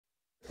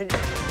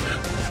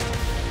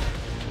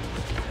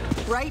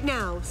Right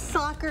now,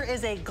 soccer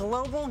is a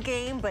global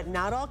game, but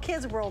not all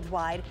kids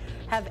worldwide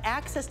have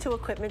access to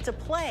equipment to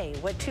play.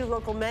 What two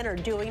local men are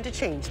doing to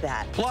change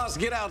that. Plus,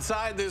 get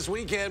outside this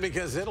weekend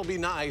because it'll be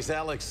nice.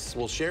 Alex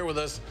will share with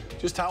us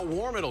just how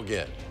warm it'll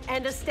get.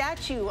 And a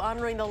statue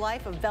honoring the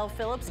life of Vel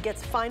Phillips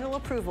gets final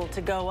approval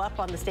to go up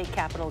on the state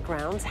capitol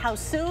grounds. How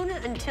soon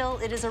until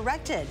it is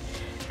erected?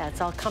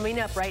 That's all coming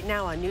up right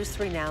now on News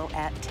 3 Now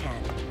at 10.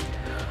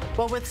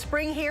 Well, with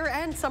spring here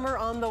and summer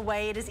on the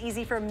way, it is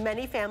easy for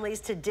many families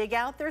to dig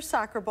out their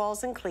soccer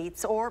balls and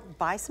cleats or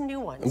buy some new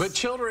ones. But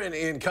children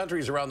in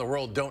countries around the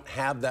world don't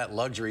have that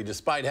luxury,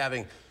 despite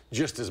having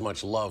just as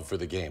much love for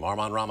the game.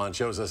 Armand Rahman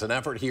shows us an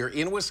effort here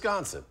in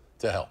Wisconsin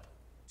to help.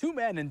 Two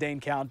men in Dane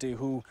County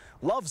who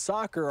love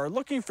soccer are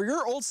looking for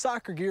your old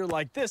soccer gear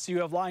like this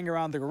you have lying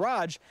around the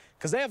garage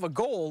because they have a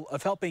goal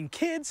of helping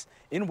kids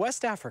in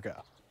West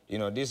Africa. You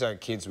know, these are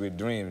kids with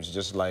dreams,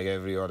 just like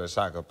every other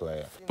soccer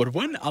player. But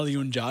when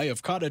Aliunjai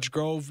of Cottage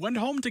Grove went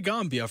home to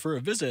Gambia for a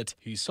visit,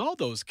 he saw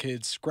those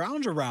kids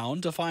scrounge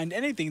around to find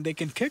anything they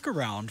can kick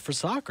around for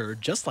soccer,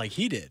 just like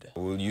he did.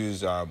 We'll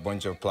use a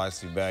bunch of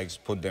plastic bags,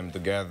 put them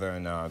together,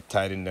 and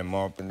tighten them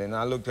up. And then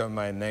I looked at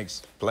my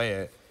next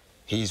player.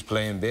 He's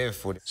playing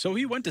barefoot. So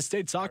he went to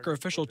state soccer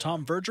official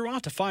Tom Vergeron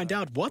to find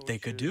out what they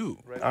could do.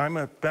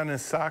 Been a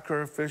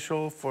soccer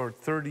official for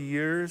 30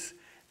 years,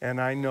 and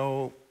I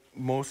know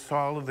most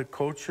all of the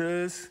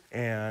coaches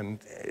and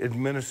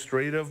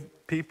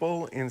administrative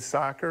people in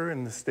soccer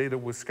in the state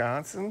of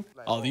Wisconsin.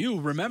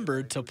 Aliu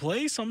remembered to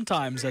play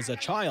sometimes as a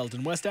child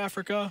in West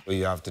Africa.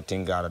 You have to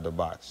think out of the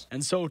box.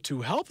 And so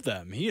to help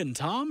them, he and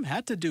Tom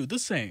had to do the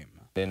same.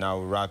 Then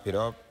I'll wrap it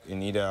up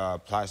in either a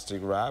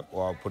plastic wrap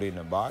or I'll put it in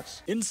a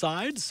box.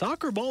 Inside,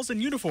 soccer balls and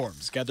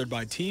uniforms gathered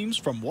by teams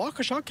from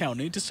Waukesha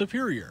County to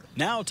Superior.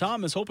 Now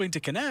Tom is hoping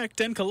to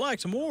connect and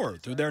collect more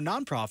through their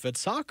nonprofit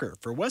Soccer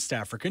for West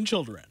African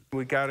Children.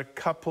 We got a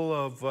couple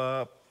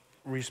of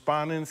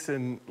respondents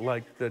in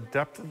like the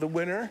depth of the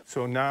winter.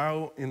 So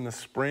now in the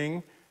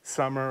spring,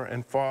 summer,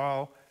 and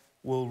fall,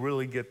 we'll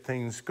really get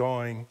things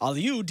going.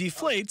 Aliu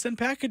deflates and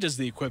packages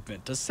the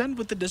equipment to send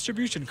with the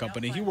distribution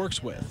company he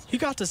works with. He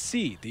got to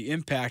see the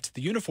impact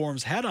the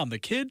uniforms had on the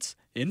kids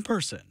in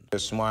person. The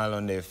smile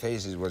on their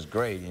faces was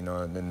great, you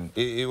know, and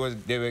they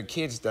were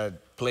kids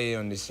that play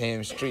on the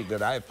same street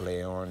that I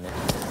play on.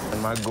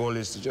 And my goal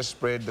is to just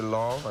spread the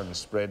love and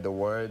spread the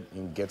word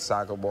and get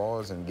soccer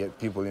balls and get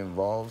people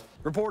involved.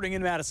 Reporting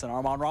in Madison,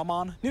 Armand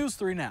Rahman, News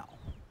 3 Now.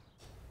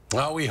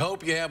 Well, we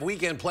hope you have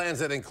weekend plans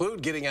that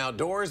include getting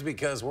outdoors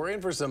because we're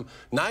in for some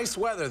nice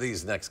weather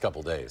these next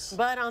couple days.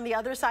 But on the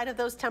other side of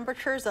those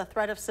temperatures, a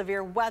threat of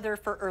severe weather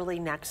for early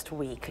next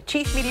week.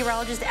 Chief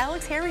Meteorologist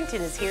Alex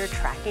Harrington is here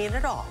tracking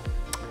it all.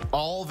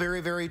 All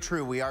very, very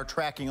true. We are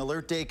tracking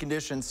alert day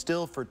conditions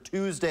still for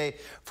Tuesday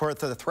for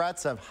the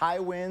threats of high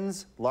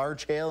winds,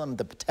 large hail, and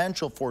the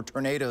potential for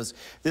tornadoes.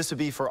 This would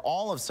be for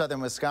all of southern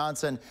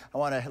Wisconsin. I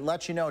want to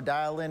let you know,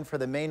 dial in for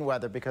the main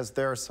weather because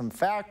there are some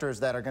factors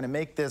that are going to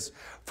make this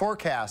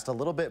forecast a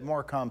little bit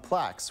more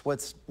complex.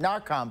 What's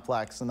not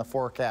complex in the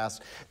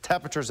forecast,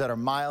 temperatures that are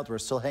mild. We're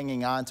still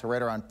hanging on to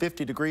right around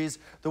 50 degrees.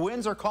 The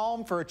winds are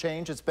calm for a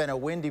change. It's been a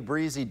windy,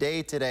 breezy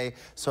day today,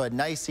 so a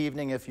nice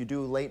evening if you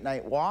do late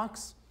night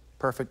walks.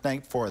 Perfect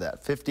night for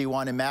that.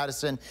 51 in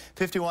Madison,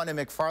 51 in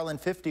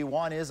McFarland.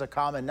 51 is a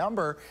common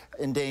number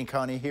in Dane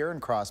County here in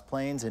Cross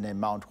Plains and in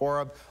Mount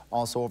Horeb,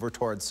 also over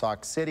towards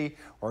Sauk City.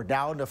 Or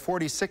down to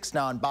 46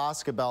 now in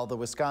Boscobel, the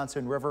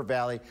Wisconsin River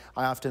Valley.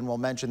 I often will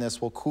mention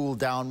this will cool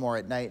down more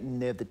at night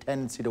and they have the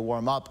tendency to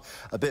warm up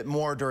a bit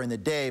more during the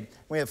day.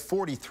 We have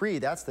 43,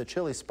 that's the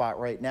chilly spot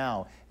right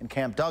now in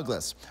Camp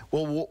Douglas.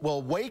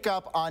 We'll wake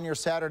up on your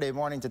Saturday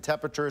morning to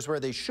temperatures where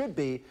they should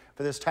be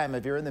for this time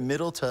of year in the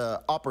middle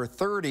to upper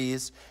 30s.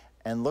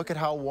 And look at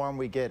how warm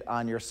we get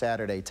on your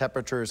Saturday.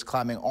 Temperatures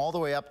climbing all the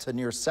way up to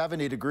near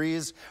 70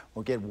 degrees.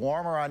 We'll get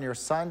warmer on your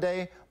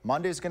Sunday.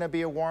 Monday's going to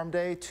be a warm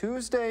day.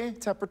 Tuesday,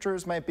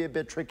 temperatures might be a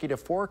bit tricky to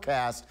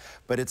forecast,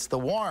 but it's the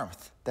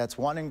warmth. That's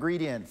one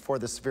ingredient for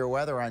the severe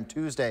weather on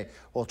Tuesday.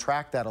 We'll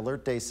track that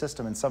alert day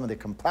system and some of the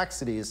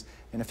complexities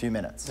in a few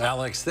minutes.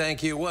 Alex,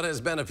 thank you. What has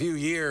been a few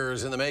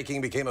years in the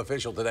making became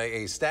official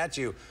today. A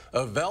statue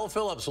of Vel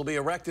Phillips will be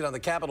erected on the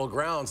Capitol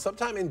grounds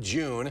sometime in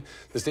June.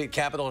 The State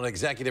Capitol and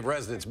Executive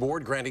Residence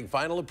Board granting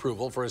final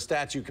approval for a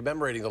statue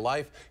commemorating the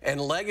life and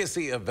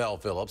legacy of Vel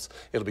Phillips.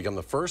 It'll become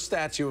the first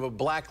statue of a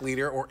black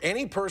leader or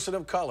any person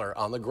of color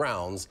on the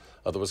grounds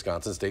of the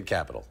Wisconsin State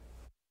Capitol.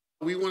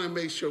 We want to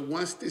make sure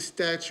once this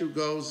statue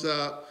goes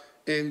up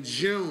in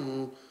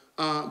June,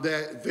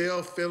 that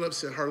Vel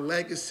Phillips and her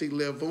legacy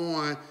live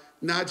on,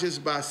 not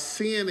just by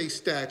seeing a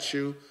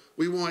statue.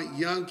 We want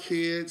young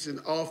kids and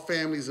all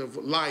families of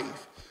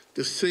life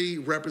to see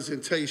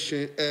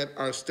representation at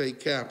our state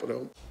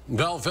capitol.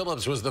 Vel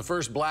Phillips was the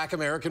first black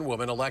American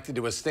woman elected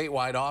to a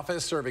statewide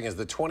office, serving as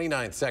the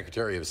 29th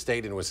Secretary of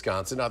State in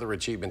Wisconsin. Other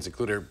achievements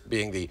include her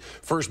being the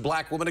first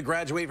black woman to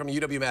graduate from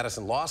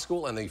UW-Madison Law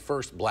School and the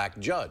first black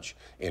judge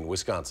in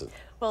Wisconsin.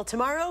 Well,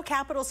 tomorrow,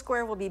 Capitol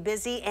Square will be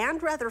busy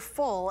and rather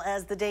full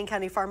as the Dane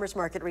County Farmers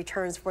Market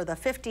returns for the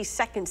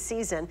 52nd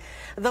season.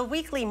 The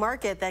weekly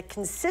market that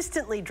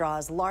consistently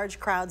draws large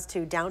crowds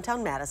to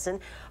downtown Madison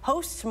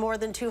hosts more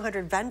than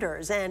 200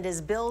 vendors and is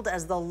billed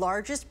as the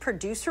largest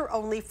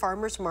producer-only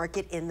farmers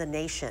market in the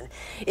nation.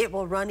 It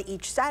will run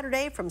each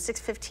Saturday from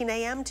 6:15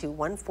 a.m. to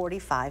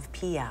 1:45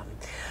 p.m.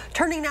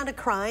 Turning now to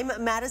crime,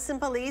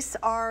 Madison police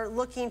are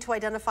looking to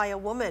identify a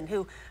woman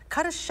who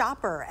cut a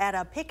shopper at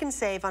a pick and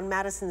save on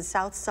Madison's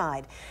south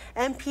side.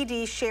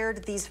 MPD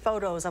shared these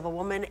photos of a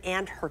woman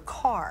and her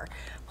car.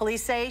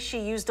 Police say she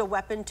used a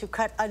weapon to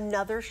cut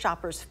another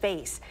shopper's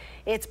face.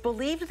 It's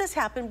believed this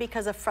happened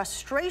because of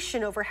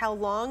frustration over how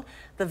long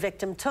the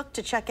victim took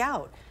to check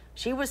out.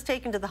 She was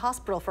taken to the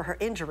hospital for her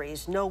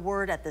injuries. No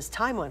word at this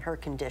time on her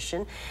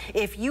condition.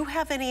 If you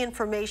have any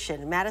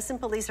information, Madison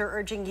police are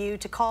urging you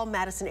to call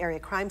Madison Area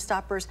Crime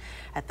Stoppers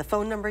at the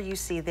phone number you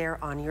see there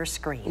on your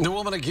screen. The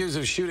woman accused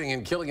of shooting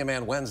and killing a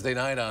man Wednesday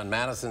night on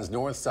Madison's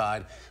north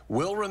side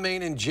will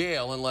remain in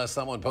jail unless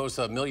someone posts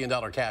a $1 million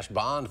cash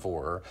bond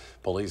for her.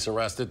 Police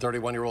arrested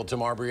 31-year-old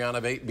Tamar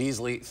Brianna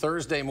Beasley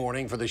Thursday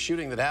morning for the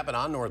shooting that happened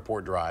on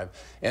Northport Drive.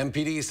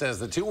 MPD says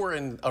the two were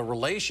in a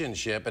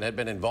relationship and had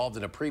been involved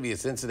in a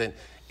previous incident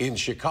in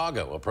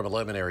Chicago. A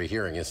preliminary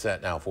hearing is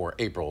set now for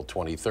April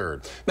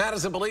 23rd.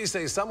 Madison police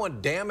say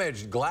someone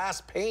damaged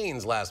glass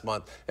panes last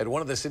month at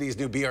one of the city's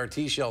new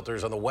BRT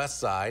shelters on the west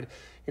side.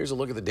 Here's a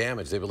look at the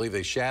damage. They believe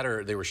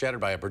they were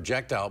shattered by a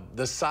projectile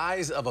the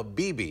size of a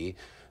BB.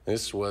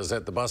 This was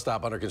at the bus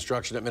stop under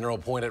construction at Mineral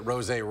Point at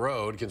Rose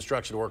Road.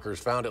 Construction workers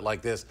found it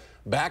like this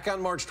back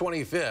on March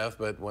 25th,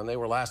 but when they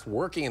were last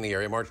working in the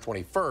area, March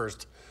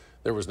 21st,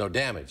 there was no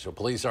damage. So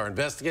police are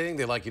investigating.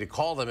 They'd like you to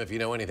call them if you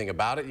know anything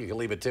about it. You can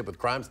leave a tip with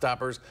Crime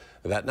Stoppers.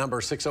 That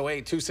number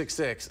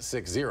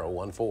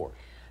 608-266-6014.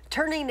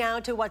 Turning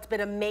now to what's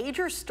been a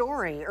major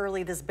story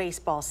early this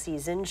baseball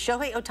season.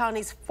 Shohei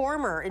Ohtani's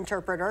former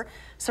interpreter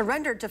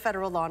surrendered to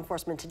federal law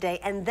enforcement today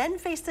and then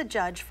faced a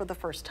judge for the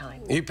first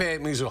time. Ippei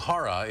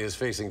Mizuhara is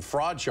facing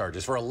fraud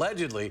charges for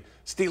allegedly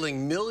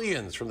stealing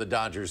millions from the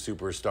Dodgers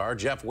superstar.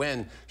 Jeff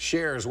Wynn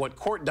shares what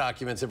court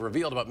documents have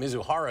revealed about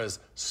Mizuhara's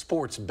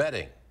sports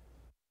betting.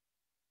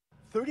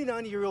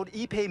 39-year-old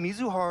Ippei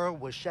Mizuhara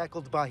was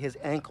shackled by his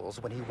ankles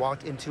when he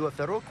walked into a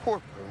federal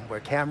courtroom where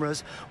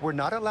cameras were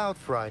not allowed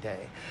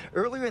Friday.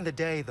 Earlier in the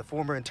day, the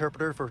former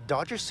interpreter for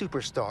Dodgers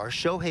superstar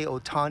Shohei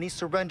Ohtani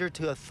surrendered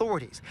to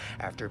authorities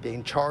after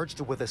being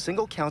charged with a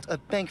single count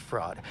of bank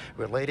fraud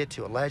related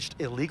to alleged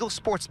illegal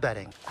sports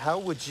betting. How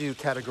would you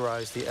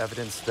categorize the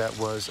evidence that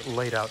was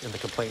laid out in the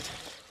complaint?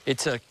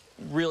 It's a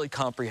really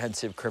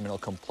comprehensive criminal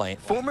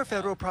complaint. Former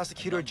federal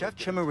prosecutor Jeff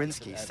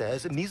Chemerinsky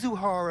says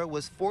Mizuhara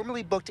was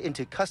formally booked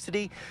into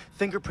custody,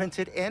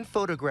 fingerprinted, and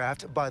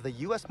photographed by the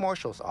U.S.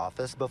 Marshal's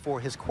Office before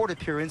his court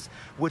appearance,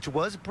 which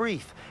was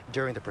brief.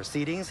 During the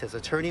proceedings, his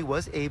attorney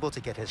was able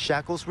to get his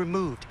shackles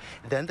removed.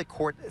 Then the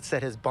court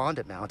set his bond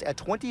amount at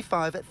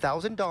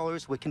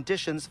 $25,000 with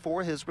conditions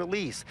for his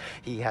release.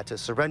 He had to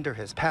surrender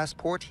his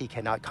passport, he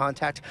cannot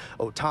contact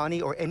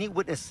Ohtani or any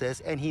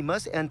witnesses, and he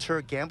must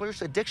enter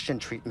gambler's addiction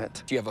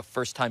treatment. You have a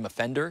first-time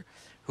offender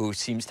who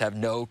seems to have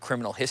no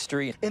criminal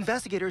history.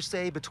 Investigators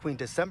say between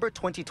December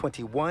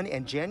 2021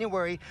 and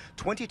January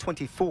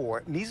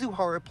 2024,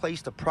 Mizuhara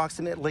placed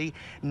approximately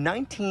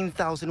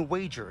 19,000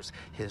 wagers.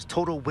 His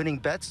total winning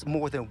bets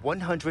more than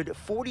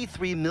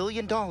 $143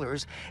 million,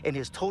 and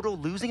his total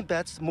losing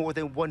bets more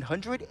than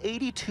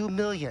 $182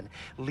 million,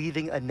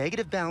 leaving a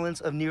negative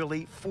balance of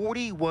nearly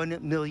 $41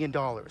 million.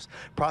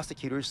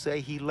 Prosecutors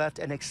say he left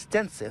an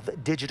extensive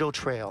digital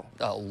trail.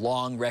 A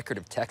long record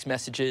of text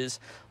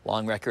messages,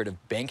 long record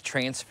of bank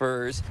transfers.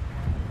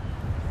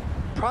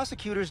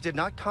 Prosecutors did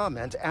not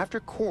comment after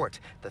court.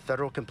 The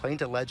federal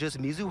complaint alleges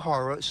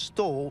Mizuhara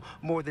stole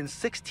more than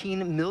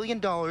 $16 million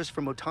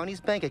from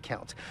Ohtani's bank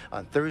account.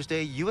 On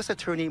Thursday, U.S.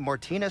 Attorney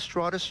Martina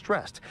Estrada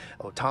stressed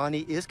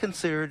Ohtani is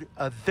considered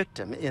a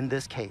victim in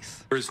this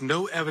case. There is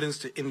no evidence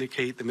to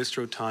indicate that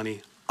Mr.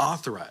 Ohtani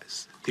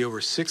authorized the over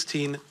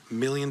 $16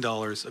 million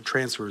of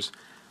transfers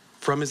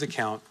from his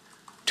account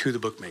to the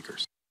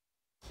bookmakers.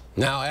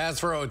 Now, as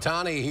for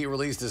Ohtani, he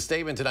released a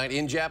statement tonight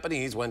in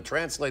Japanese. When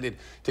translated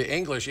to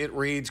English, it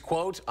reads,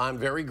 quote, "I'm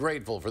very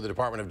grateful for the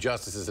Department of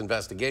Justice's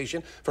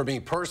investigation. For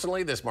me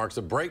personally, this marks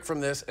a break from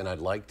this, and I'd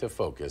like to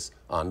focus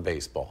on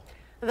baseball."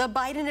 The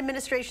Biden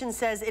administration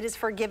says it is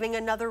forgiving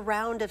another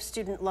round of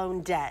student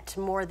loan debt,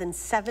 more than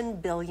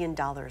 $7 billion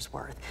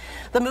worth.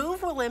 The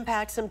move will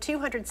impact some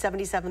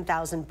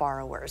 277,000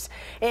 borrowers.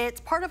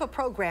 It's part of a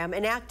program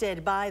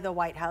enacted by the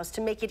White House to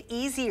make it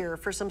easier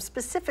for some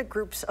specific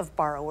groups of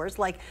borrowers,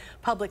 like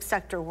public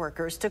sector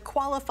workers, to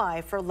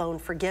qualify for loan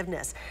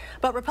forgiveness.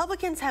 But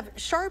Republicans have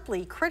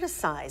sharply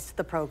criticized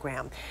the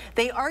program.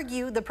 They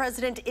argue the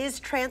president is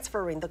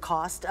transferring the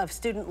cost of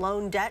student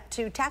loan debt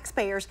to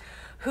taxpayers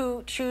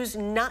who choose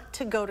not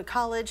to go to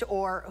college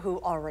or who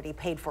already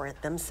paid for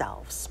it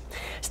themselves.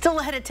 Still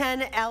ahead at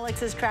 10,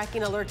 Alex is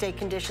tracking alert day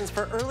conditions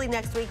for early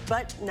next week,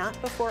 but not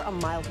before a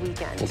mild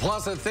weekend.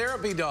 Plus, a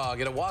therapy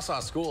dog at a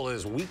Wausau school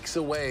is weeks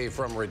away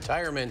from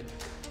retirement.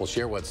 We'll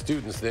share what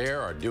students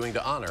there are doing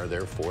to honor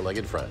their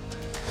four-legged friend.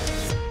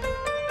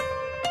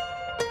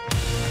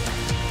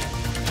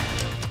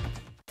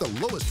 The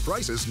lowest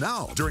prices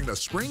now during the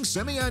spring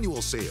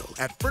semi-annual sale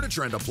at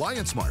Furniture and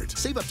Appliance Mart.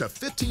 Save up to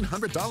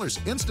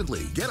 $1,500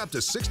 instantly. Get up to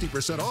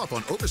 60% off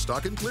on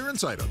overstock and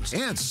clearance items.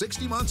 And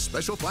 60-month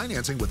special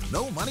financing with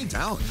no money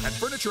down at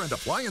Furniture and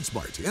Appliance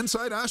Mart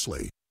inside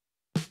Ashley.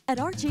 At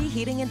RG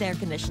Heating and Air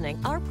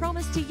Conditioning, our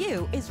promise to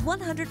you is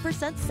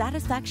 100%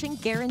 satisfaction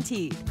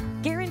guaranteed.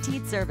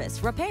 Guaranteed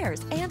service,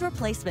 repairs, and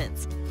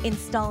replacements.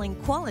 Installing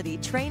quality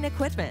Trane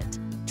equipment.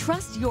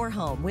 Trust your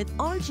home with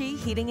RG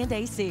Heating and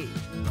AC.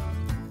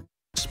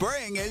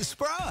 Spring is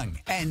sprung,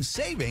 and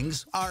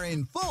savings are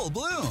in full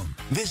bloom.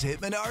 Visit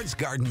Menards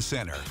Garden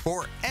Center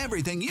for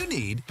everything you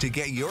need to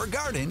get your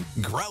garden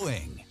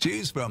growing.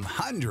 Choose from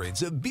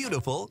hundreds of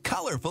beautiful,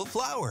 colorful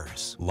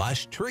flowers,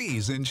 lush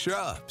trees and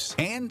shrubs,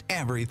 and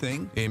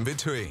everything in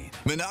between.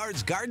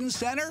 Menards Garden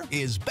Center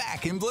is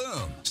back in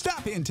bloom.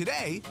 Stop in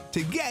today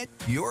to get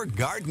your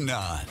garden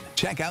on.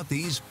 Check out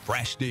these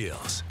fresh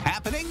deals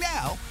happening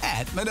now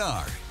at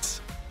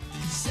Menards.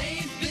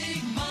 Save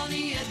big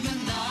money at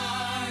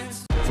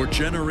Menards. For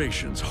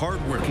generations,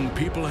 hardworking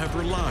people have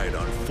relied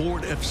on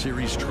Ford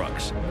F-Series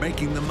trucks,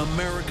 making them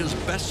America's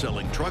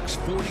best-selling trucks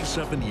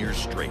 47 years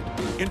straight.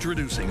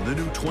 Introducing the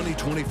new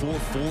 2024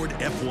 Ford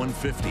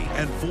F-150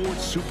 and Ford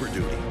Super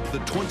Duty, the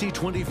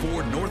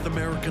 2024 North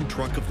American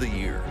Truck of the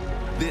Year.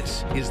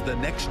 This is the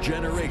next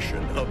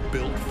generation of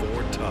Built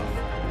Ford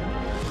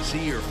Tough.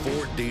 See your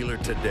Ford dealer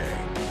today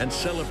and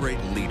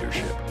celebrate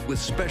leadership with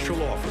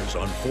special offers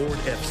on Ford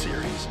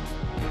F-Series.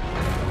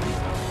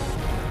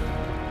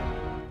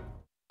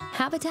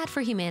 Habitat for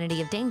Humanity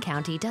of Dane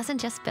County doesn't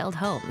just build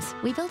homes.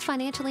 We build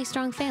financially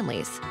strong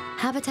families.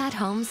 Habitat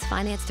Homes,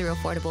 financed through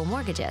affordable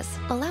mortgages,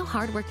 allow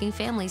hardworking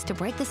families to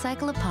break the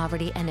cycle of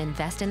poverty and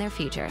invest in their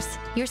futures.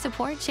 Your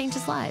support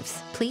changes lives.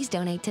 Please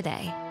donate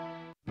today.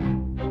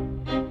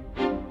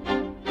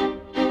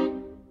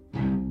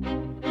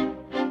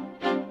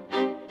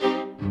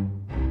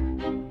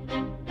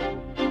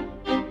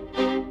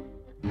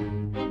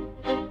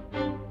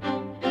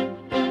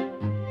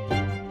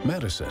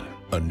 Madison,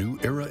 a new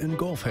era in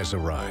golf has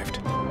arrived.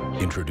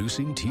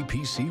 Introducing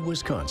TPC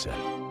Wisconsin,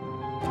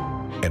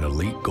 an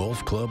elite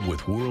golf club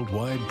with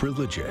worldwide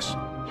privileges.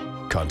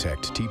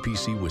 Contact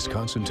TPC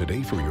Wisconsin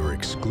today for your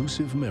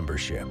exclusive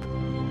membership.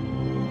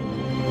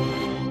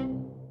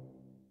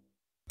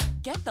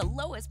 Get the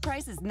lowest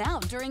prices now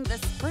during the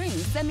spring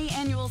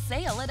semi-annual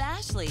sale at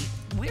Ashley.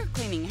 We're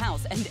cleaning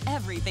house and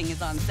everything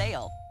is on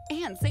sale.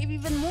 And save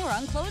even more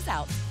on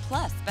closeouts.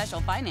 Plus special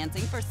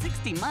financing for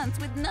 60 months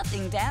with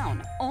nothing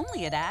down.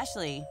 Only at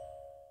Ashley.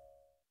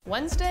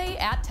 Wednesday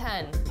at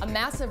 10, a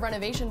massive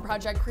renovation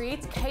project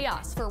creates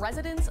chaos for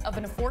residents of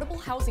an affordable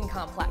housing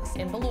complex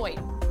in Beloit.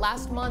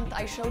 Last month,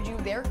 I showed you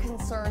their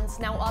concerns.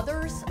 Now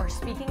others are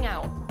speaking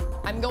out.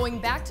 I'm going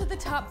back to the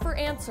top for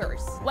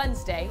answers.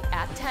 Wednesday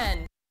at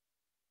 10.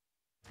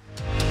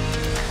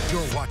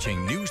 You're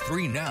watching News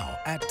 3 Now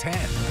at 10.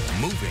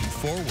 Moving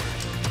forward.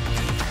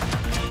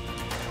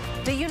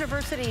 The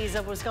Universities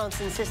of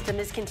Wisconsin system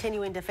is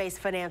continuing to face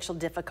financial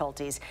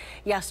difficulties.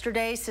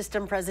 Yesterday,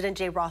 system president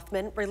Jay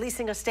Rothman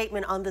releasing a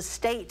statement on the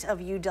state of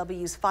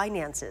UW's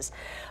finances.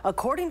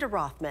 According to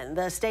Rothman,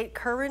 the state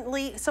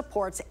currently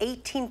supports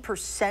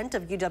 18%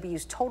 of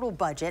UW's total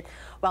budget,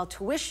 while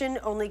tuition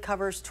only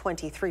covers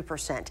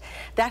 23%.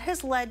 That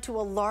has led to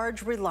a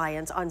large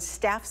reliance on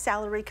staff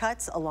salary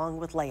cuts along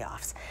with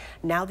layoffs.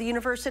 Now the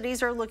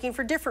universities are looking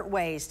for different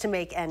ways to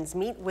make ends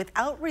meet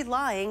without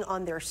relying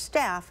on their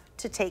staff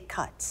to take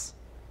cuts.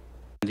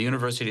 The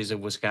universities of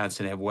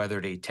Wisconsin have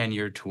weathered a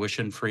 10-year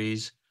tuition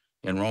freeze,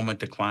 enrollment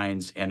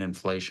declines, and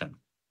inflation.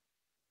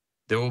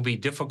 There will be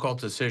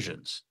difficult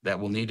decisions that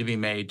will need to be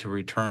made to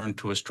return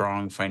to a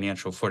strong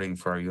financial footing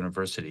for our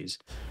universities.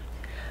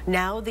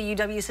 Now the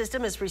UW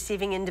system is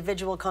receiving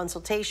individual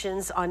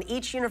consultations on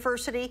each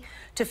university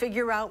to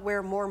figure out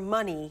where more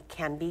money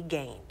can be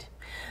gained.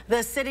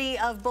 The city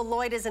of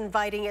Beloit is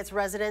inviting its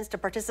residents to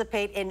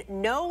participate in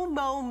No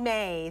Mow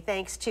May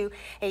thanks to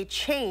a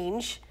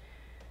change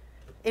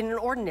in an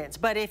ordinance.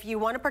 But if you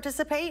want to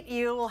participate,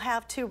 you'll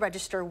have to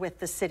register with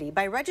the city.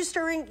 By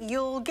registering,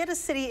 you'll get a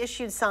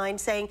city-issued sign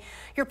saying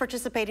you're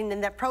participating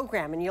in that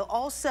program, and you'll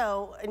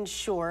also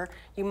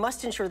you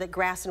must ensure that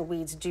grass and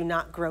weeds do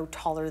not grow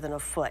taller than a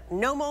foot.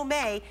 No Mow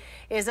May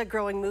is a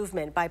growing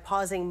movement. By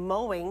pausing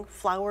mowing,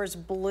 flowers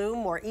bloom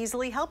more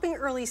easily, helping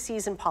early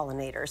season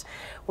pollinators.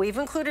 We've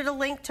included a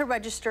link to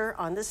register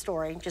on this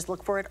story. Just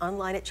look for it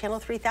online at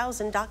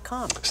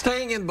channel3000.com.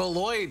 Staying in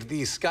Beloit,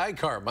 the Sky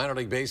Carp minor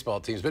league baseball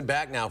team's been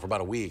back now for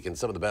about a week, and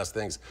some of the best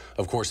things,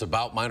 of course,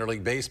 about minor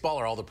league baseball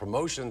are all the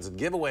promotions and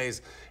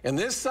giveaways. And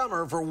this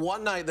summer, for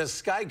one night, the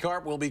Sky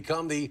Carp will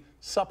become the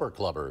Supper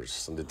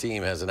Clubbers. And the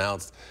team has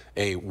announced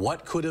a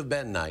What Could Have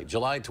Been night,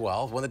 July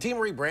 12th. When the team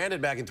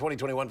rebranded back in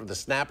 2021 from the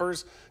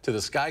Snappers to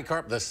the Sky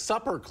Carp, the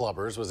Supper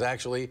Clubbers was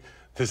actually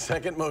the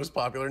second most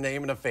popular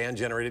name in a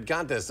fan-generated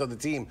contest. So the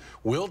team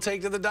will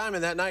take to the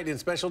diamond that night in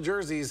special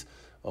jerseys,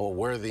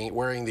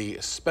 wearing the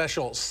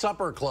special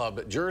Supper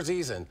Club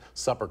jerseys and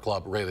Supper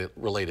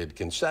Club-related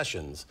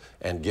concessions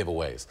and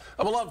giveaways.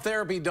 A beloved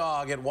therapy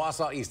dog at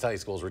Wausau East High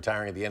School is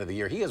retiring at the end of the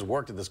year. He has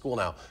worked at the school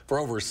now for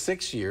over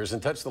 6 years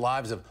and touched the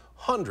lives of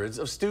hundreds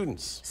of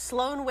students.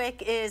 Sloan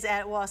Wick is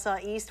at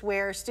Wausau East,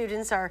 where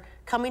students are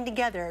coming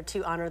together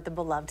to honor the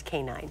beloved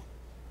canine.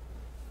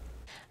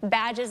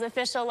 Badge's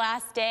official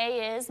last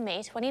day is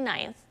May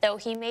 29th. Though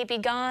he may be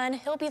gone,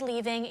 he'll be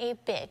leaving a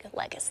big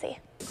legacy.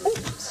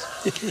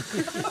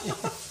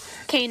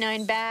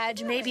 Canine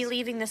Badge may be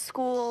leaving the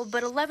school,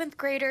 but 11th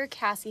grader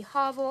Cassie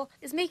Hovel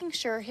is making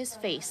sure his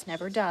face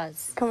never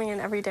does. Coming in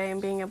every day and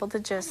being able to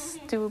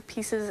just do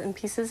pieces and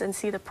pieces and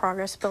see the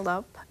progress build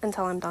up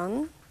until I'm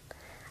done.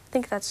 I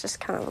think that's just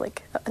kind of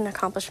like an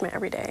accomplishment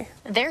every day.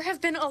 There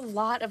have been a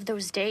lot of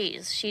those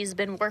days. She's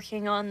been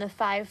working on the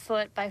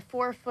 5-foot by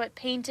 4-foot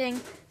painting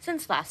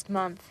since last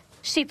month.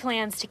 She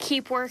plans to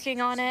keep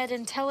working on it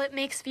until it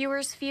makes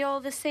viewers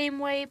feel the same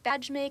way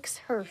Badge makes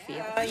her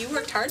feel. You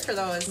worked hard for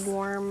those.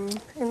 Warm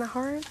in the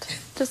heart,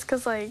 just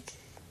because like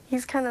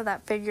he's kind of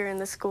that figure in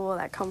the school,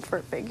 that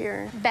comfort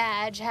figure.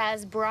 Badge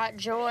has brought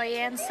joy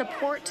and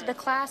support to the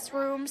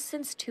classroom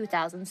since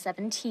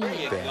 2017.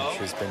 Badge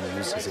has been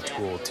used as a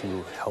tool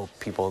to help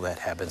people that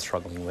have been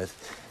struggling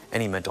with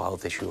any mental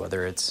health issue,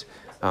 whether it's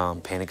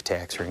panic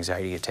attacks or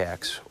anxiety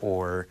attacks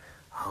or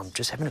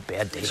just having a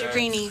bad day.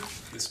 Greenie.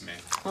 This man.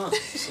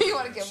 You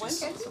want to give one?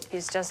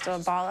 He's just a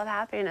ball of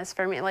happiness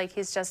for me. Like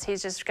he's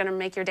just gonna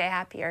make your day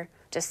happier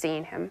just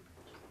seeing him.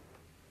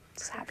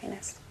 Just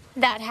happiness.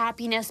 That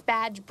happiness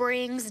Badge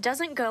brings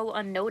doesn't go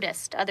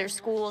unnoticed. Other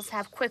schools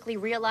have quickly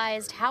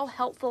realized how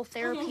helpful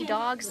therapy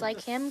dogs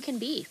like him can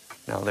be.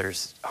 Now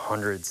there's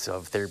hundreds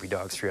of therapy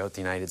dogs throughout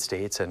the United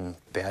States, and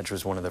Badge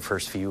was one of the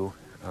first few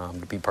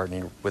to be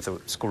partnered with a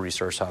school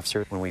resource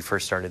officer. When we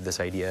first started this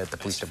idea at the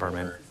police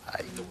department,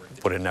 I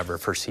would have never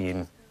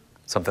foreseen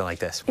something like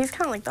this. He's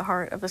kind of like the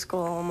heart of the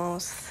school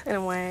almost, in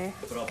a way.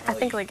 I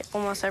think like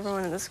almost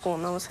everyone in the school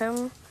knows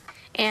him.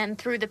 And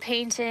through the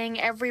painting,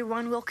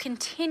 everyone will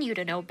continue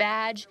to know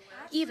Badge,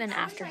 even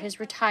after his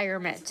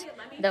retirement,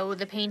 though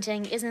the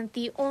painting isn't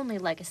the only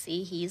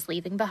legacy he's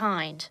leaving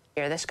behind.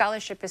 The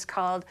scholarship is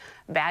called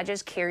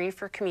Badge's Caring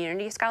for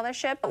Community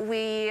Scholarship.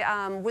 We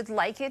would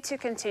like it to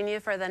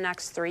continue for the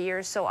next 3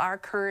 years, so our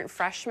current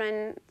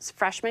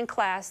freshman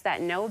class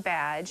that know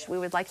Badge, we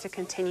would like to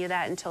continue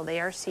that until they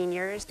are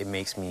seniors. It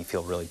makes me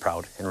feel really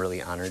proud and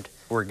really honored.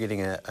 We're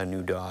getting a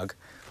new dog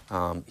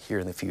here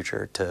in the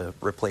future to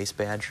replace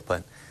Badge,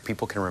 but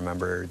people can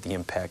remember the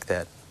impact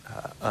that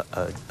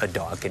a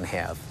dog can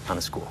have on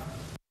a school.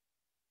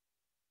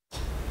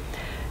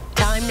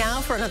 Time now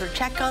for another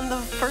check on the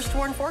first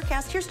warn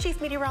forecast. Here's Chief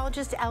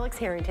Meteorologist Alex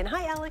Harrington.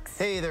 Hi, Alex.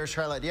 Hey there,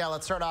 Charlotte. Yeah,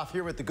 let's start off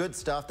here with the good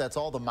stuff. That's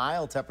all the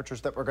mild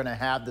temperatures that we're going to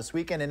have this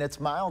weekend, and it's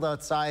mild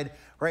outside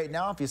right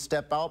now. If you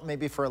step out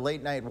maybe for a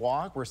late night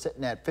walk, we're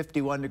sitting at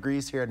 51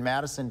 degrees here in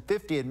Madison,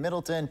 50 in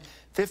Middleton,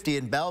 50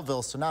 in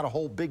Belleville, so not a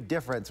whole big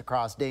difference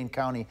across Dane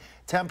County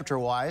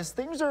temperature-wise.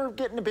 Things are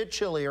getting a bit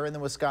chillier in the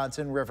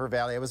Wisconsin River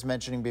Valley. I was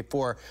mentioning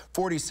before,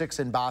 46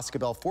 in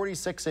Boscobel,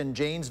 46 in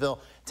Janesville.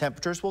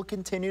 Temperatures will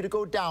continue to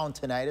go down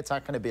tonight. It's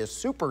not going to be a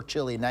super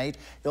chilly night.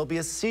 It'll be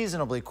a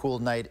seasonably cool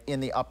night in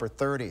the upper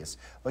 30s.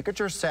 Look at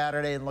your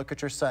Saturday and look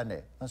at your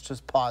Sunday. Let's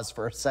just pause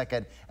for a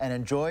second and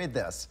enjoy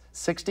this.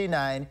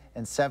 69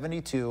 and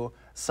 72,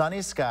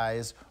 sunny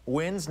skies,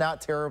 winds not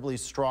terribly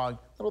strong, a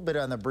little bit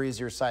on the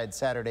breezier side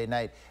Saturday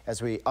night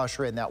as we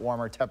usher in that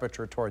warmer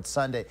temperature towards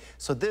Sunday.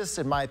 So this,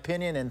 in my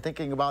opinion, and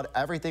thinking about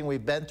everything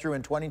we've been through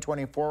in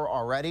 2024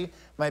 already,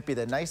 might be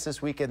the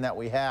nicest weekend that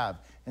we have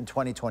in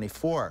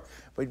 2024.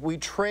 But we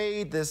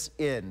trade this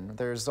in.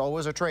 There's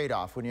always a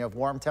trade-off when you have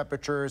warm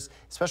temperatures,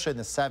 especially in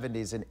the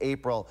 70s in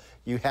April.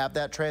 You have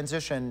that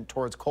transition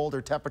towards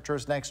colder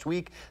temperatures next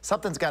week.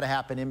 Something's got to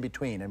happen in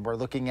between, and we're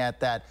looking at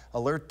that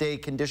alert day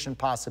condition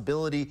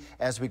possibility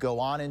as we go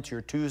on into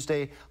your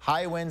Tuesday.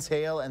 High winds,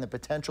 hail, and the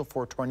potential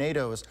for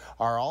tornadoes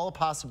are all a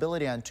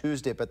possibility on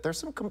Tuesday, but there's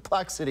some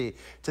complexity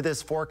to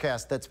this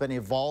forecast that's been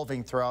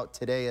evolving throughout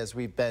today as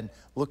we've been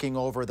looking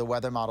over the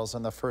weather models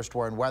on the First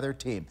Warn Weather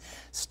Team.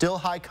 Still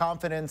high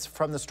confidence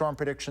from the Storm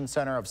Prediction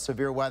Center of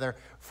severe weather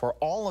for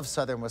all of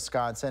southern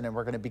Wisconsin, and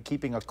we're going to be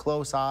keeping a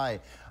close eye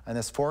on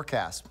this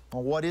forecast.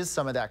 Well, what is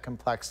some of that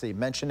complexity?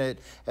 Mentioned it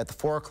at the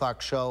 4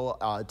 o'clock show.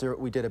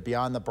 We did a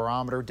Beyond the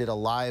Barometer, did a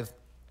live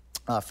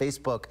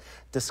Facebook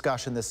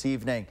discussion this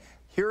evening.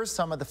 Here are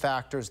some of the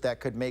factors that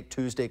could make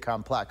Tuesday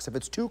complex. If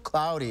it's too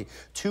cloudy,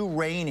 too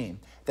rainy,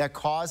 that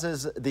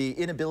causes the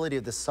inability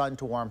of the sun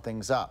to warm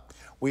things up.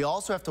 We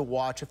also have to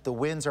watch if the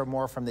winds are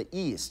more from the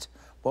east.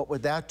 what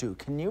would that do?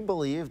 Can you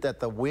believe that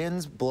the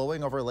winds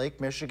blowing over Lake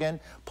Michigan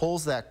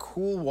pulls that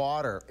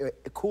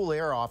cool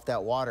air off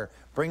that water,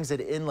 brings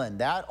it inland?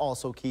 That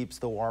also keeps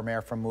the warm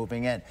air from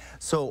moving in.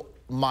 So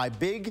my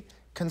big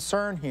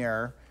concern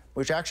here,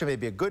 which actually may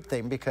be a good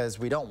thing because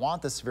we don't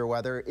want the severe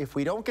weather. If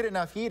we don't get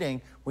enough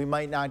heating, we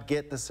might not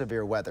get the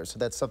severe weather. So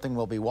that's something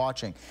we'll be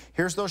watching.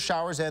 Here's those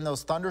showers and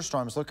those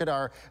thunderstorms. Look at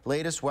our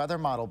latest weather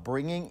model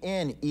bringing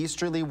in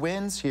easterly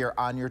winds here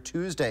on your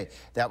Tuesday.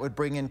 That would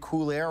bring in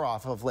cool air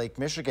off of Lake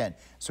Michigan.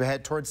 So we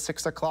head towards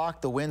 6 o'clock.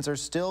 The winds are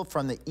still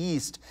from the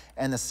east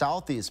and the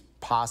southeast,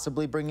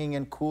 possibly bringing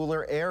in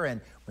cooler air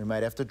in. We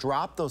might have to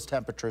drop those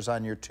temperatures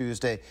on your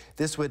Tuesday.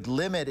 This would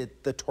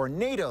limit the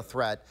tornado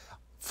threat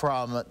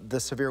from the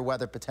severe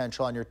weather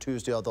potential on your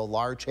Tuesday, although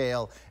large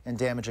hail and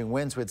damaging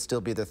winds would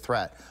still be the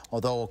threat.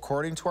 Although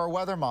according to our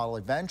weather model,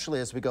 eventually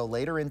as we go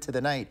later into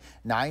the night,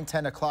 9,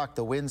 10 o'clock,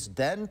 the winds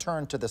then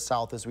turn to the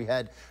south as we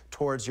head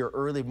towards your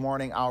early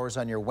morning hours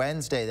on your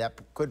Wednesday. That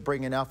could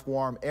bring enough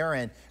warm air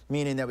in,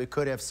 meaning that we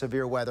could have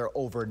severe weather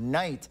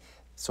overnight.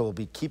 So we'll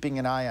be keeping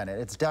an eye on it.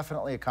 It's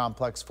definitely a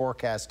complex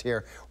forecast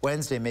here.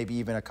 Wednesday, maybe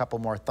even a couple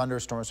more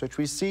thunderstorms, which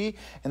we see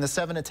in the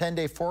 7 to 10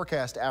 day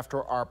forecast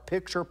after our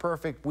picture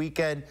perfect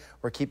weekend.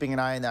 We're keeping an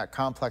eye on that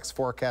complex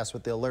forecast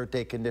with the alert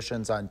day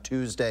conditions on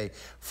Tuesday.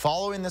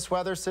 Following this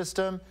weather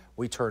system,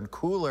 we turn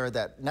cooler.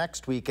 That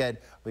next weekend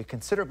will be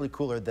considerably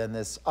cooler than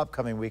this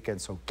upcoming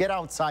weekend. So get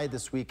outside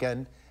this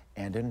weekend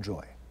and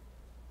enjoy.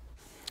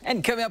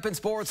 And coming up in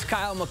sports,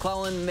 Kyle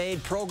McClellan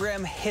made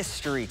program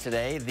history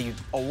today. The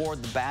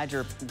award the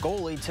Badger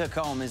goalie took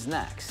home is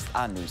next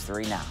on News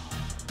 3 Now.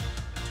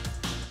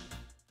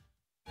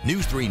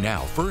 News 3 Now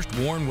First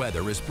Warn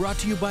Weather is brought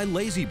to you by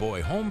Lazy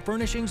Boy Home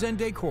Furnishings and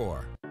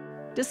Decor.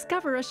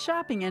 Discover a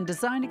shopping and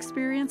design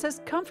experience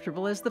as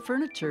comfortable as the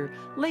furniture.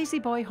 Lazy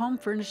Boy Home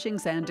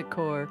Furnishings and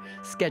Decor.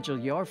 Schedule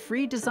your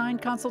free design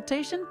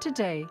consultation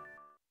today.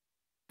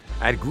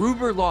 At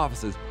Gruber Law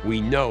Offices, we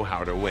know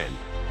how to win.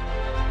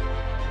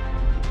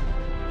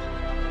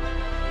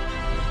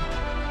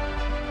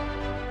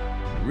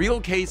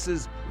 Real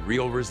cases,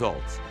 real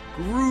results.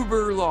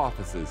 Gruber Law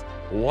Offices.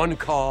 One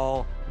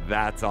call,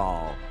 that's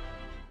all.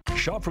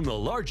 Shop from the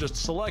largest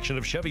selection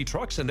of Chevy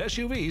trucks and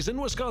SUVs in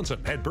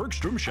Wisconsin at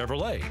Bergstrom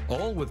Chevrolet.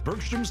 All with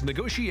Bergstrom's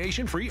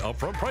negotiation-free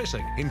upfront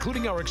pricing,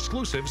 including our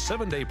exclusive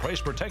 7-day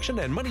price protection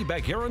and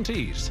money-back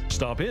guarantees.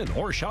 Stop in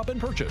or shop and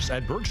purchase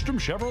at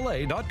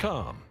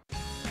BergstromChevrolet.com.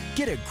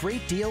 Get a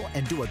great deal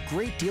and do a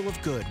great deal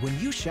of good when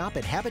you shop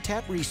at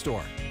Habitat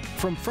Restore.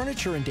 From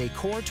furniture and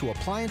decor to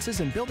appliances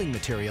and building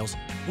materials,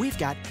 we've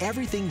got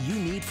everything you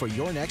need for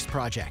your next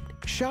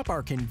project. Shop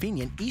our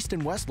convenient East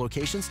and West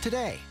locations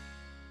today.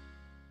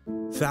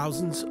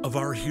 Thousands of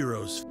our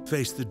heroes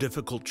face the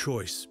difficult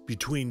choice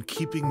between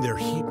keeping their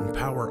heat and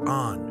power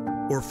on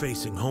or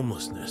facing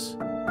homelessness.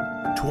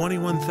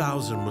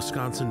 21,000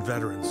 Wisconsin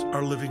veterans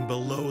are living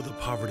below the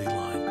poverty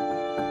line,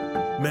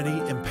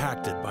 many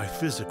impacted by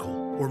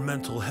physical or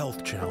mental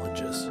health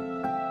challenges.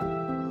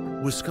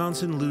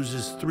 Wisconsin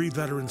loses 3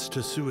 veterans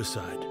to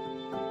suicide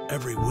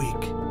every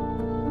week.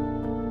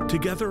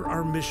 Together,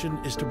 our mission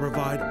is to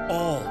provide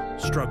all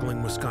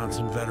struggling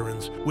Wisconsin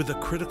veterans with a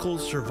critical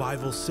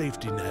survival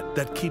safety net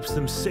that keeps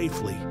them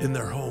safely in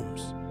their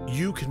homes.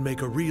 You can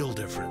make a real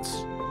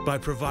difference by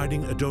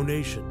providing a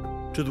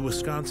donation to the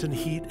Wisconsin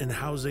Heat and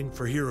Housing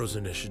for Heroes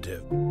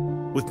initiative,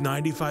 with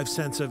 95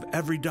 cents of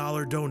every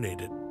dollar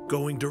donated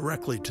going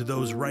directly to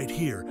those right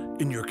here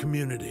in your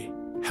community.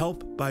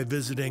 Help by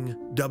visiting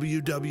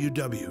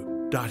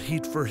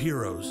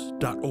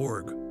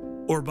www.heatforheroes.org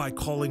or by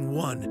calling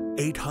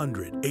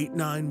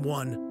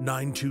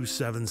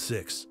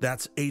 1-800-891-9276.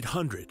 That's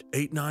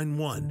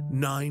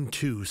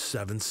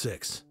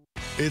 800-891-9276.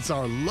 It's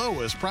our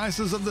lowest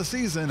prices of the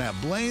season at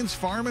Blaine's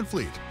Farm and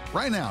Fleet.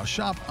 Right now,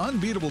 shop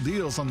unbeatable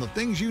deals on the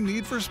things you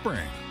need for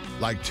spring.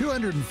 Like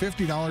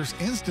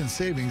 $250 instant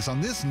savings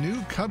on this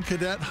new Cub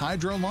Cadet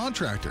Hydro Lawn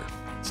Tractor.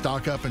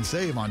 Stock up and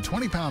save on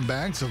 20-pound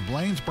bags of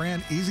Blaine's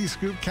brand Easy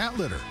Scoop cat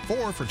litter,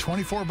 4 for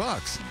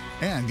 $24.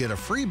 And get a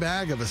free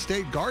bag of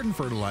Estate garden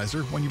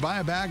fertilizer when you buy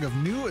a bag of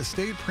new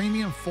Estate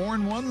Premium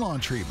 4-in-1 lawn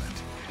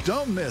treatment.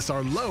 Don't miss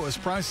our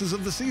lowest prices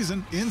of the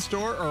season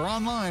in-store or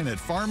online at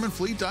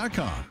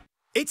farmandfleet.com.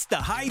 It's the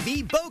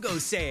Hy-Vee BOGO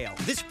sale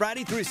this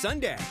Friday through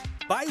Sunday.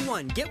 Buy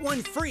one, get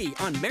one free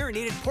on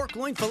marinated pork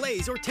loin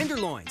fillets or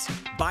tenderloins.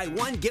 Buy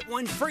one, get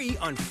one free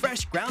on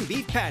fresh ground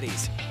beef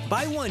patties.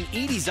 Buy one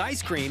Edie's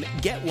ice cream,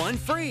 get one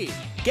free.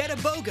 Get a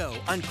BOGO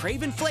on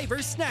Craven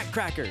Flavors snack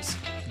crackers.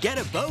 Get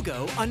a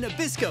BOGO on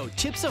Nabisco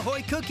Chips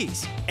Ahoy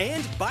cookies.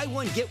 And buy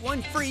one, get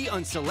one free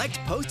on select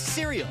Post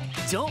cereal.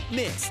 Don't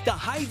miss the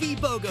Hy-Vee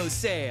BOGO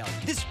sale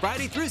this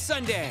Friday through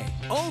Sunday,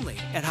 only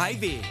at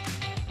Hy-Vee.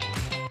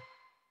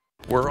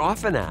 We're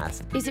often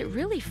asked, is it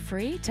really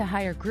free to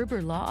hire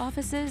Gruber Law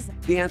Offices?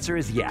 The answer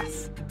is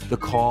yes. The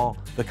call,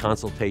 the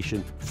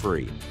consultation,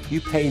 free.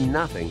 You pay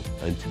nothing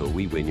until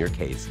we win your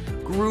case.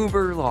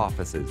 Gruber Law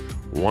Offices.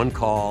 One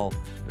call,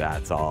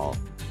 that's all.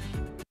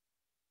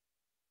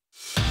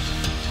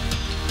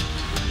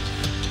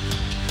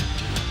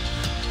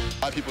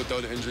 A lot of people throw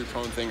the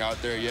injury-prone thing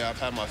out there. Yeah, I've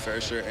had my fair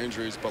share of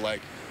injuries, but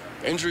like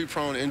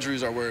injury-prone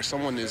injuries are where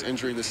someone is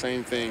injuring the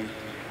same thing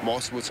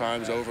multiple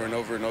times over and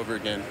over and over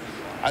again.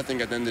 I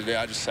think at the end of the day,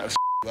 I just have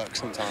luck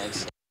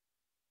sometimes.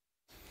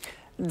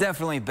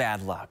 Definitely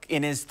bad luck.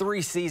 In his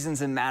 3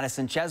 seasons in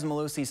Madison, Chez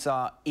Mellusi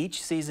saw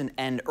each season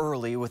end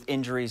early with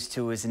injuries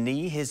to his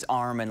knee, his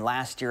arm, and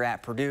last year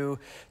at Purdue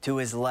to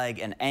his leg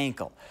and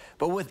ankle.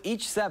 But with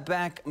each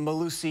setback,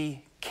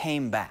 Mellusi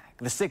came back.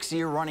 The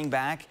 6-year running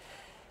back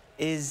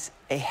is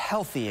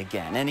healthy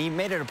again, and he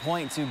made it a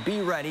point to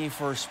be ready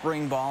for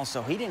spring ball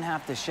so he didn't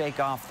have to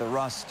shake off the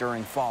rust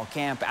during fall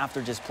camp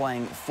after just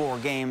playing 4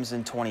 games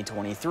in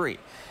 2023.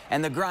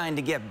 And the grind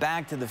to get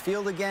back to the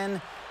field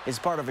again is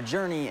part of a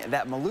journey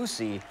that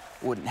Mellusi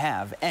wouldn't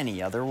have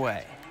any other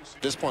way.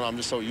 At this point, I'm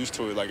just so used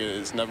to it. Like,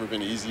 it's never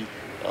been easy.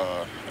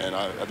 And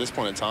at this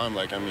point in time,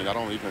 like, I mean, I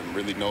don't even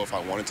really know if I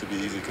want it to be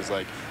easy because,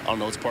 like, I don't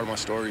know, it's part of my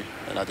story.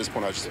 And at this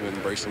point, I've just been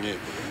embracing it.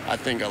 I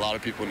think a lot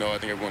of people know, I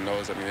think everyone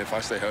knows, I mean, if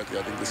I stay healthy,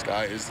 I think the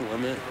sky is the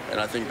limit.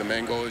 And I think the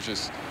main goal is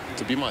just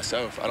to be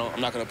myself.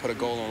 I'm not going to put a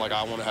goal on, like,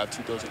 I want to have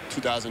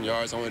 2,000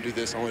 yards, I want to do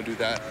this, I want to do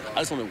that. I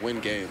just want to win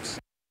games.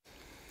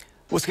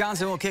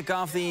 Wisconsin will kick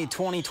off the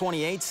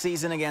 2028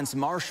 season against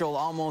Marshall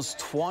almost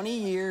 20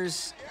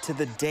 years to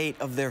the date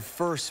of their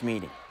first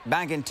meeting.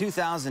 Back in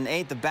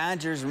 2008, the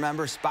Badgers,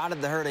 remember,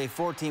 spotted the Herd a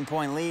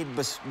 14-point lead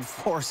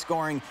before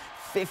scoring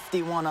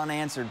 51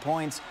 unanswered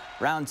points.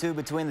 Round 2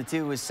 between the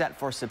two is set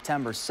for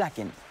September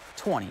 2nd,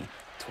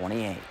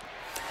 2028.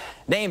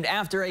 Named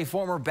after a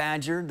former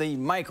Badger, the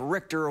Mike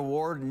Richter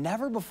Award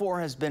never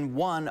before has been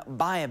won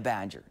by a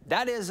Badger.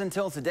 That is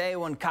until today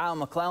when Kyle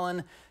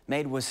McClellan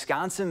made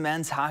Wisconsin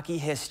men's hockey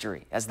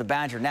history as the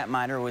Badger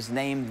netminder was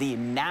named the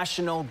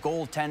National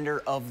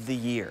Goaltender of the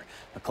Year.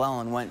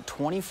 McClellan went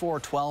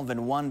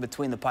 24-12-1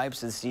 between the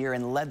pipes this year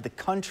and led the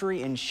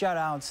country in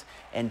shutouts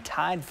and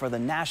tied for the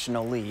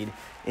national lead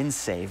in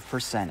save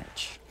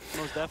percentage.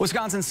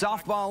 Wisconsin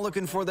softball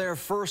looking for their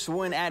first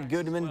win at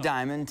Goodman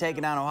Diamond,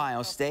 taking on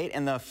Ohio State.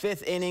 And the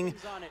 5th inning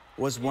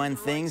was when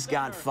things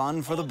got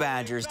fun for the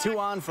Badgers. 2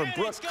 on for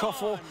Brooke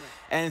Kuffel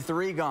and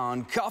 3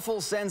 gone.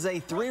 Kuffel sends a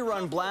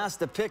 3-run blast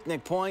to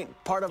Picnic Point,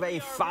 part of a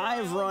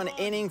 5-run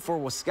inning for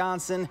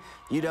Wisconsin.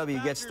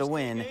 UW gets the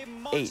win,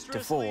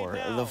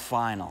 8-4, the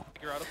final.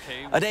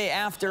 A day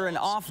after an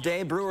off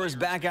day, Brewers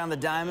back on the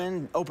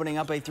diamond, opening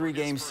up a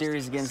 3-game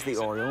series against the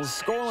Orioles.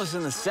 Scoreless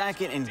in the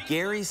 2nd, and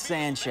Gary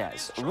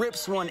Sanchez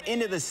rips one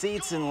into the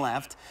seats and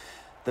left.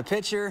 The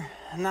pitcher,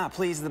 not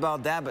pleased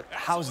about that, but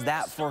how's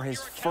that for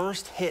his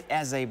first hit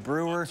as a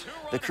Brewer?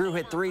 The crew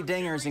hit 3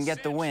 dingers and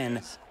get the win,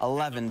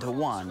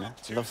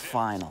 11-1, the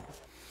final.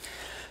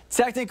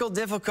 Technical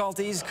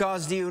difficulties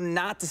caused you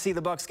not to see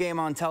the Bucs game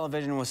on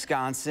television in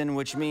Wisconsin,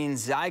 which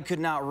means I could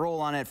not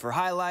roll on it for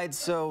highlights,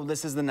 so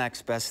this is the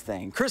next best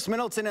thing. Chris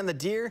Middleton and the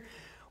Deer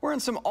were in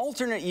some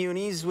alternate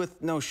unis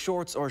with no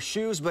shorts or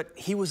shoes, but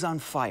he was on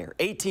fire.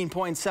 18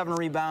 points, 7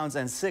 rebounds,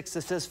 and 6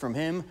 assists from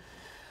him.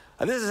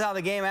 This is how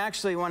the game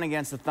actually went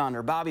against the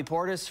Thunder. Bobby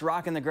Portis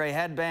rocking the gray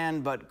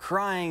headband, but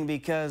crying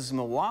because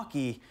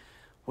Milwaukee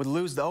would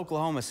lose to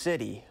Oklahoma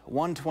City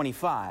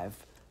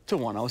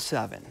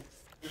 125-107.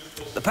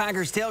 The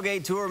Packers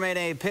tailgate tour made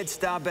a pit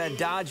stop at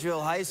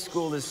Dodgeville High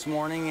School this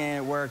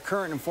morning, where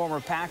current and former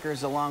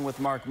Packers, along with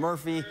Mark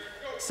Murphy,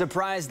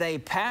 surprised a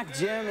packed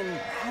gym and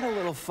had a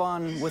little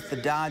fun with the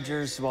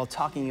Dodgers while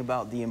talking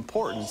about the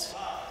importance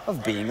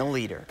of being a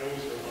leader.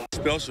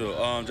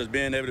 Special, just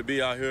being able to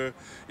be out here,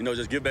 you know,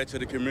 just give back to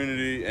the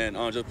community and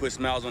just put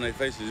smiles on their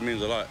faces, it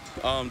means a lot.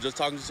 Just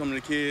talking to some of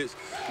the kids,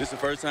 this is the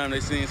first time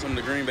they've seen some of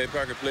the Green Bay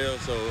Packer players,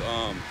 so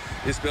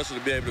it's special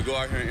to be able to go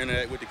out here and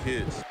interact with the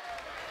kids.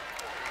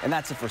 And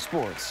that's it for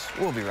sports.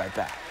 We'll be right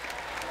back.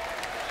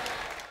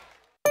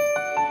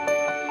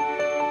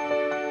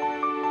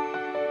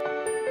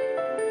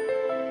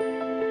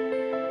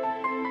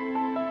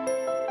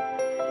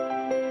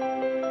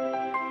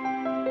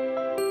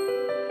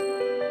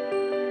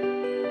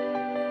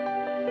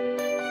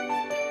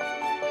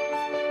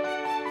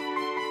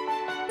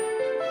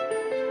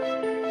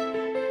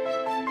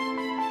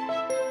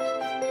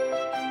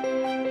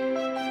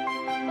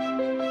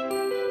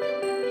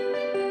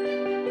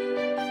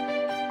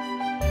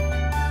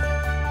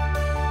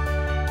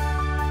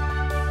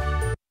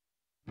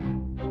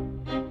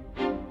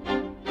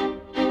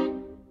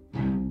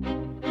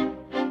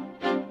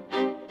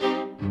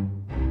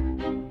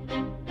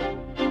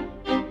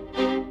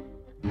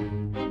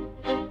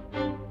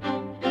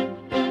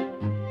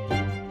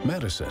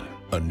 Madison,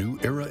 a new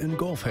era in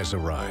golf has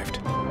arrived.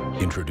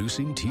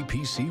 Introducing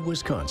TPC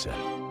Wisconsin,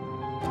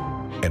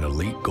 an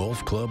elite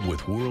golf club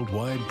with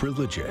worldwide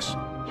privileges.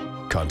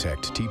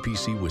 Contact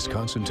TPC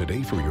Wisconsin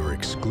today for your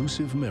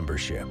exclusive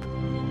membership.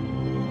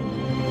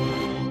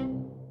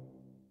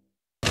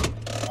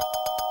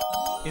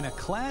 In a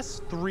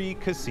Class 3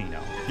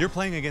 casino, you're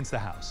playing against the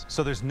house,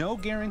 so there's no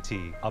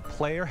guarantee a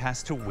player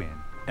has to win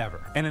ever.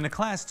 And in a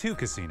Class 2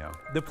 casino,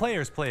 the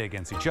players play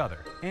against each other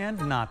and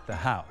not the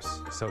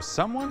house. So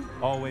someone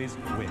always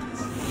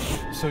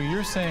wins. So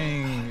you're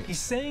saying... He's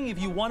saying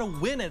if you want to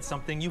win at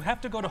something, you have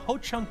to go to Ho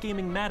Chunk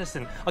Gaming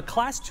Madison, a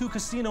Class 2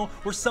 casino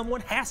where someone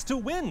has to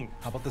win.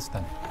 How about this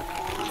then?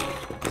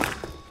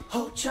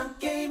 Ho Chunk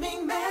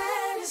Gaming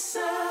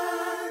Madison.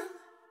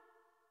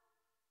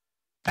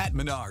 At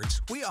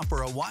Menards, we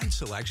offer a wide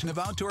selection of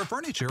outdoor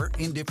furniture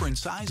in different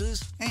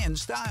sizes and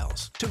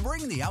styles to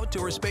bring the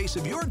outdoor space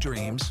of your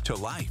dreams to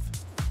life.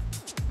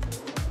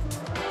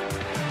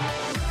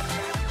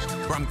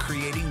 From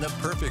creating the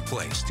perfect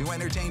place to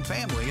entertain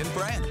family and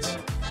friends,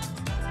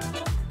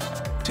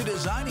 to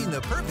designing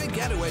the perfect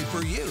getaway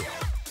for you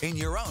in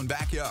your own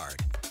backyard.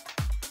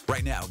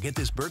 Right now, get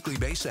this Berkeley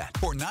base set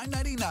for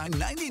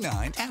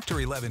 $999.99 after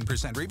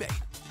 11% rebate.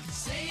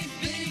 Save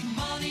big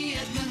money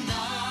at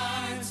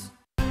Menards.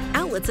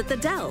 Outlets at the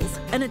Dells,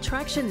 an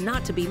attraction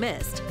not to be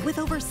missed. With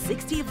over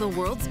 60 of the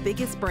world's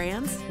biggest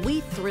brands,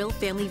 we thrill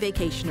family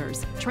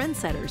vacationers,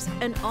 trendsetters,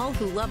 and all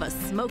who love a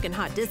smoking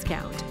hot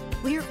discount.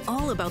 We're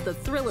all about the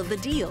thrill of the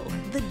deal,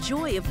 the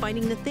joy of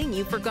finding the thing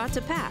you forgot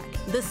to pack,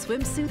 the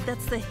swimsuit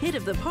that's the hit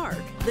of the park,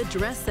 the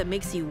dress that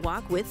makes you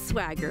walk with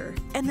swagger,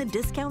 and the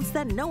discounts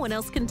that no one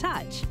else can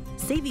touch.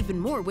 Save even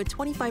more with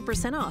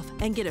 25% off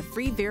and get a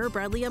free Vera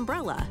Bradley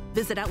umbrella.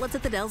 Visit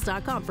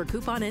outletsatthedells.com for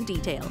coupon and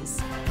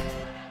details.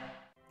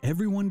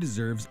 Everyone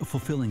deserves a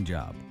fulfilling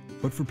job,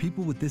 but for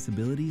people with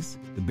disabilities,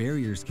 the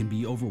barriers can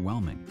be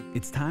overwhelming.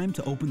 It's time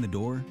to open the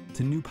door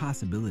to new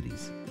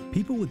possibilities.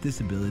 People with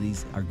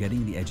disabilities are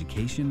getting the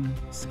education,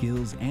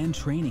 skills, and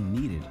training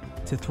needed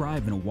to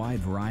thrive in a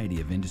wide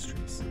variety of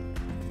industries.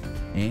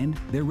 And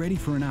they're ready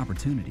for an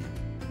opportunity,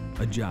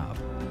 a job,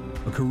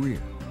 a career.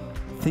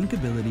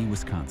 Thinkability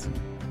Wisconsin.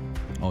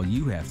 All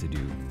you have to do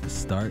is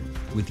start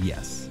with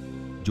yes.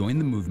 Join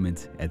the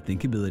movement at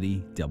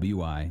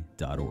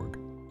thinkabilitywi.org.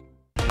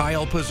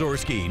 Kyle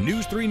Pazorski,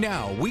 News 3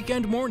 Now,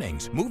 weekend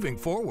mornings, moving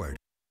forward.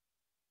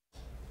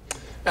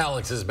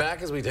 Alex is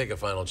back as we take a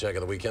final check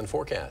of the weekend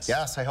forecast.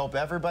 Yes, I hope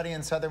everybody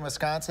in southern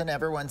Wisconsin,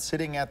 everyone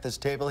sitting at this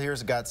table here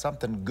has got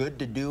something good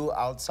to do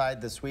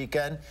outside this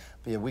weekend.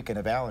 Be a weekend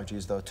of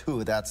allergies, though,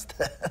 too. That's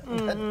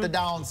the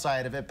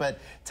downside of it. But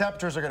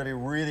temperatures are going to be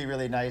really,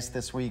 really nice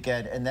this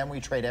weekend. And then we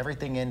trade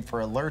everything in for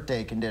alert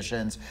day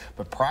conditions.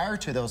 But prior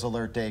to those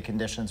alert day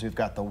conditions, we've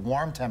got the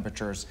warm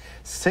temperatures,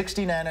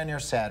 69 on your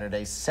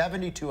Saturday,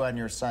 72 on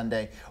your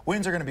Sunday.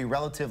 Winds are going to be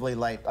relatively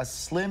light, a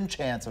slim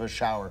chance of a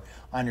shower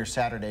on your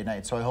Saturday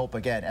night. So I hope,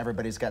 again,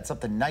 everybody's got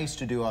something nice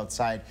to do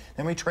outside.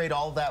 Then we trade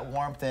all that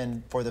warmth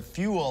in for the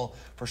fuel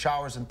for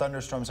showers and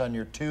thunderstorms on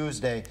your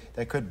Tuesday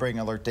that could bring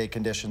alert day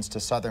conditions to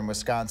southern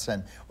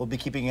Wisconsin. We'll be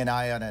keeping an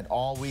eye on it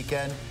all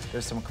weekend.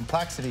 There's some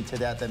complexity to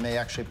that may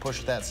actually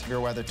push that severe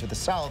weather to the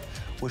south,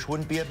 which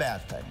wouldn't be a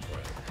bad thing.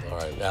 All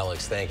right,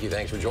 Alex, thank you.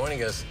 Thanks for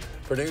joining us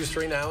for News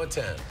 3 Now at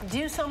 10.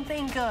 Do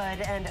something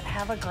good and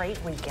have a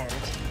great weekend.